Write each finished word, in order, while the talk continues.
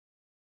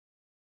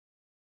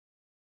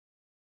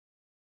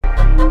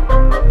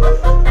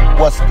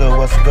What's good,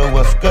 what's good,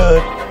 what's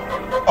good?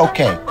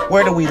 Okay,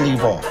 where do we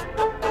leave off?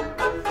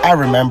 I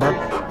remember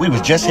we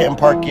was just hitting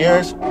Parque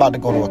llaeras, about to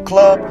go to a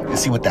club and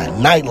see what that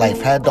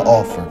nightlife had to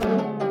offer.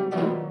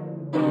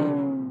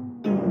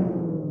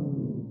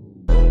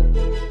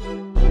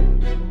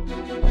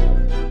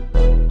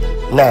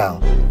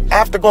 Now,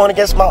 after going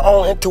against my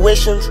own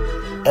intuitions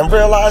and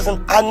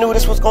realizing I knew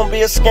this was going to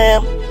be a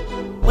scam,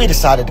 we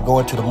decided to go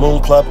into the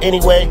Moon Club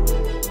anyway,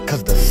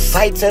 because the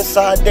sights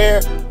inside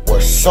there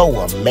were so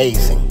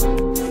amazing.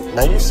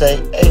 Now you say,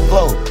 hey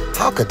Flo,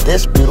 how could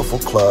this beautiful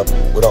club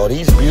with all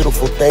these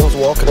beautiful things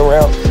walking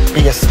around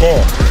be a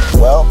scam?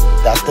 Well,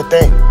 that's the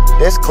thing.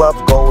 This club's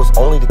goal is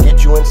only to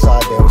get you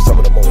inside there with some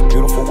of the most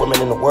beautiful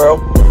women in the world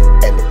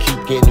and to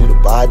keep getting you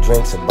to buy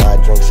drinks and buy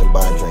drinks and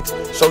buy drinks.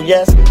 So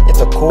yes,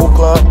 it's a cool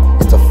club,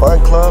 it's a fun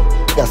club,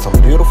 you got some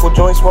beautiful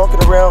joints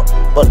walking around,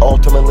 but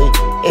ultimately,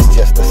 it's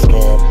just a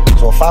scam.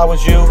 So if I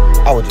was you,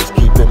 I would just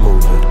keep it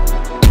moving.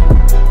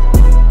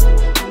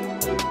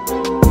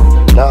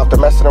 Now after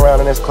messing around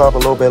in this club a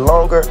little bit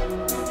longer,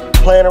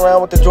 playing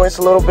around with the joints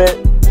a little bit,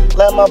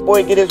 letting my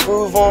boy get his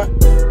groove on,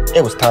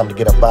 it was time to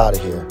get up out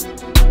of here.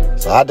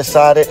 So I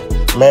decided,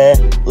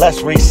 man,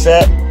 let's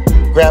reset,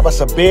 grab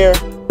us a beer,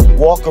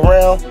 walk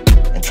around,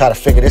 and try to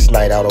figure this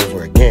night out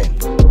over again.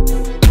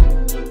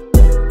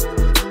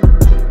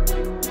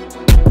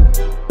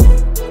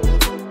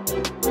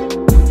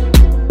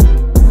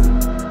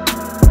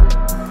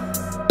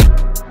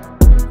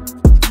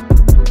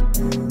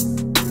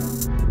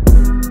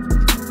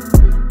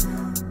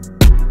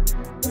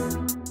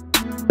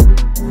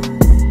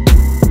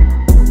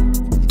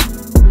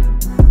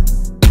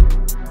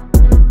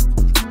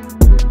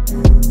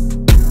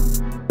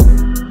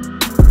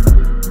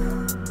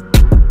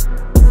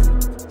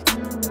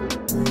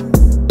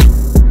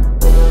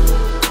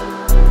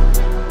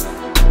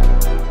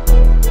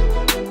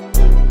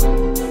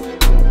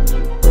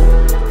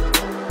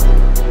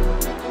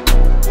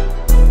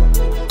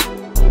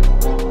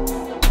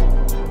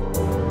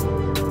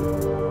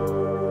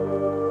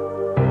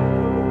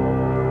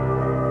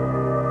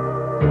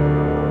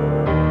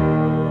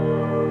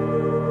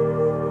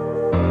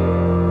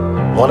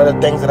 One of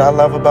the things that I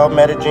love about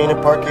Medellin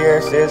and Parque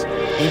llaeras is,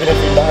 even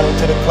if you're not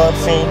into the club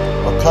scene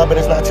or clubbing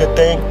is not your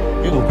thing,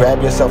 you can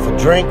grab yourself a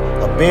drink,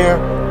 a beer,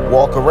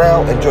 walk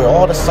around, enjoy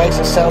all the sights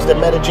and sounds that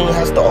Medellin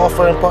has to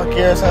offer and Parque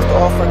llaeras has to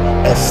offer,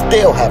 and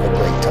still have a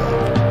great time.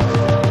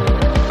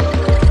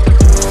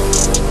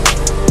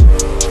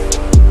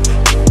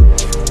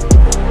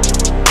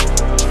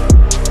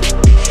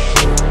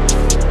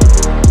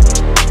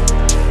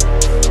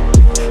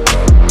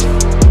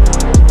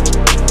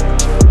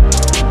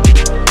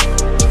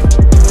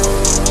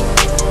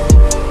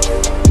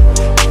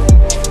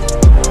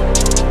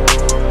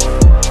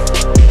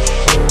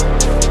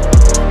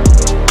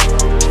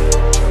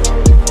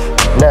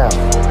 Now,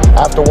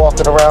 after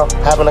walking around,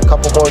 having a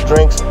couple more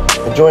drinks,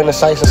 enjoying the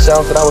sights and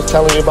sounds that I was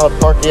telling you about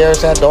Parque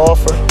llaeras had to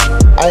offer,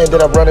 I ended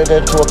up running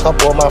into a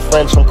couple of my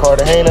friends from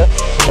Cartagena,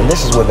 and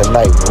this is when the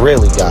night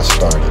really got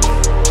started.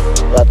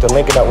 After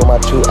linking up with my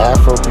two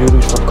Afro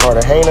beauties from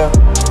Cartagena,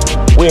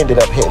 we ended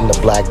up hitting the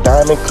Black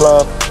Diamond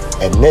Club,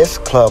 and this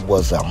club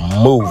was a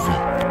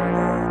movie.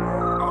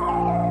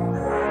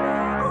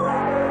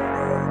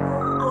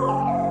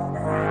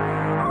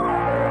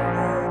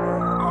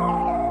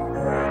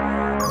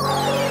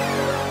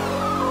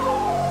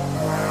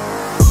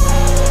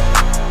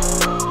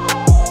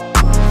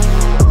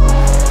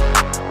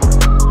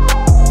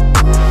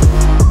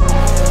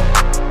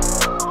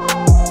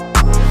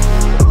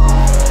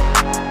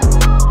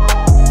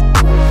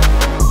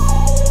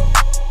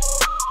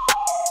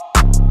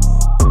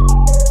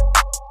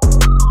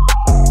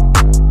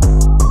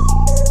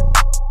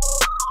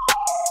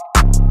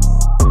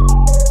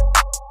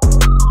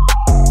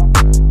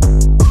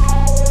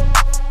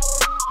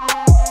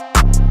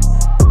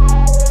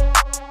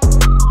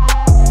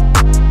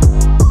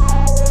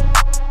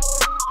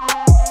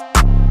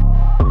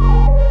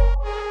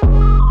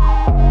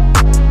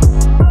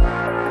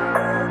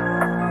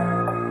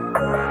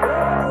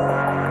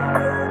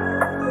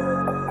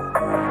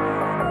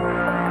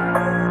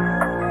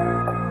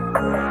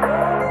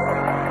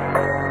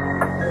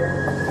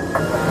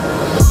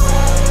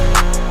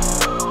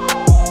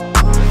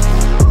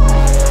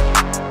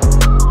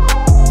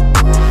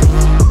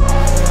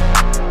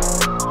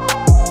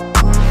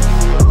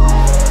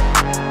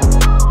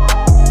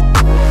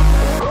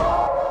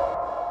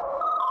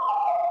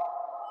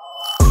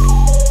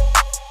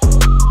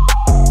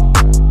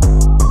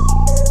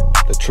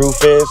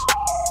 Truth is,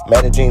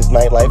 Medellin's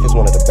nightlife is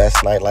one of the best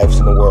nightlifes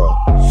in the world.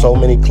 So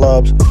many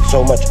clubs,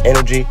 so much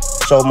energy,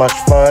 so much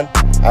fun.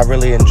 I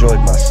really enjoyed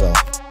myself.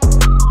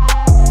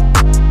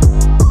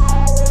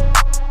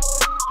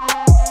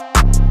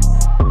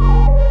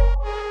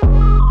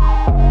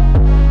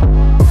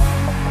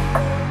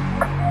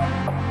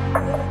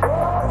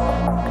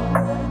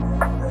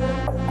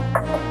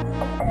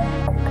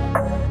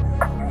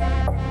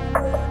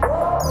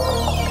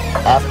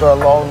 After a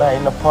long night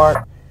in the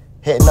park,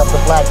 hitting up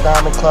the Black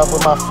Diamond Club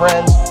with my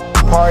friends,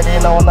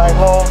 partying all night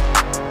long,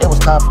 it was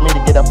time for me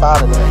to get up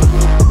out of there.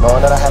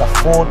 Knowing that I had a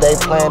full day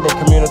planned in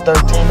Commuter 13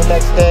 the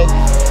next day,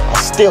 I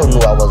still knew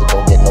I wasn't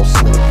gonna get no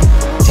sleep.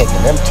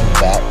 Taking them two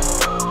back.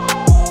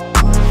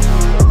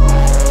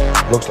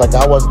 Looks like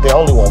I wasn't the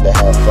only one that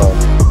had fun.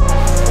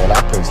 And I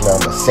preach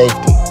nothing but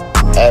safety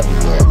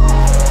everywhere.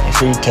 Make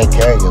sure you take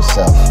care of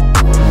yourself.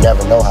 You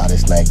never know how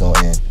this night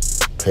gonna end.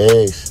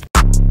 Peace.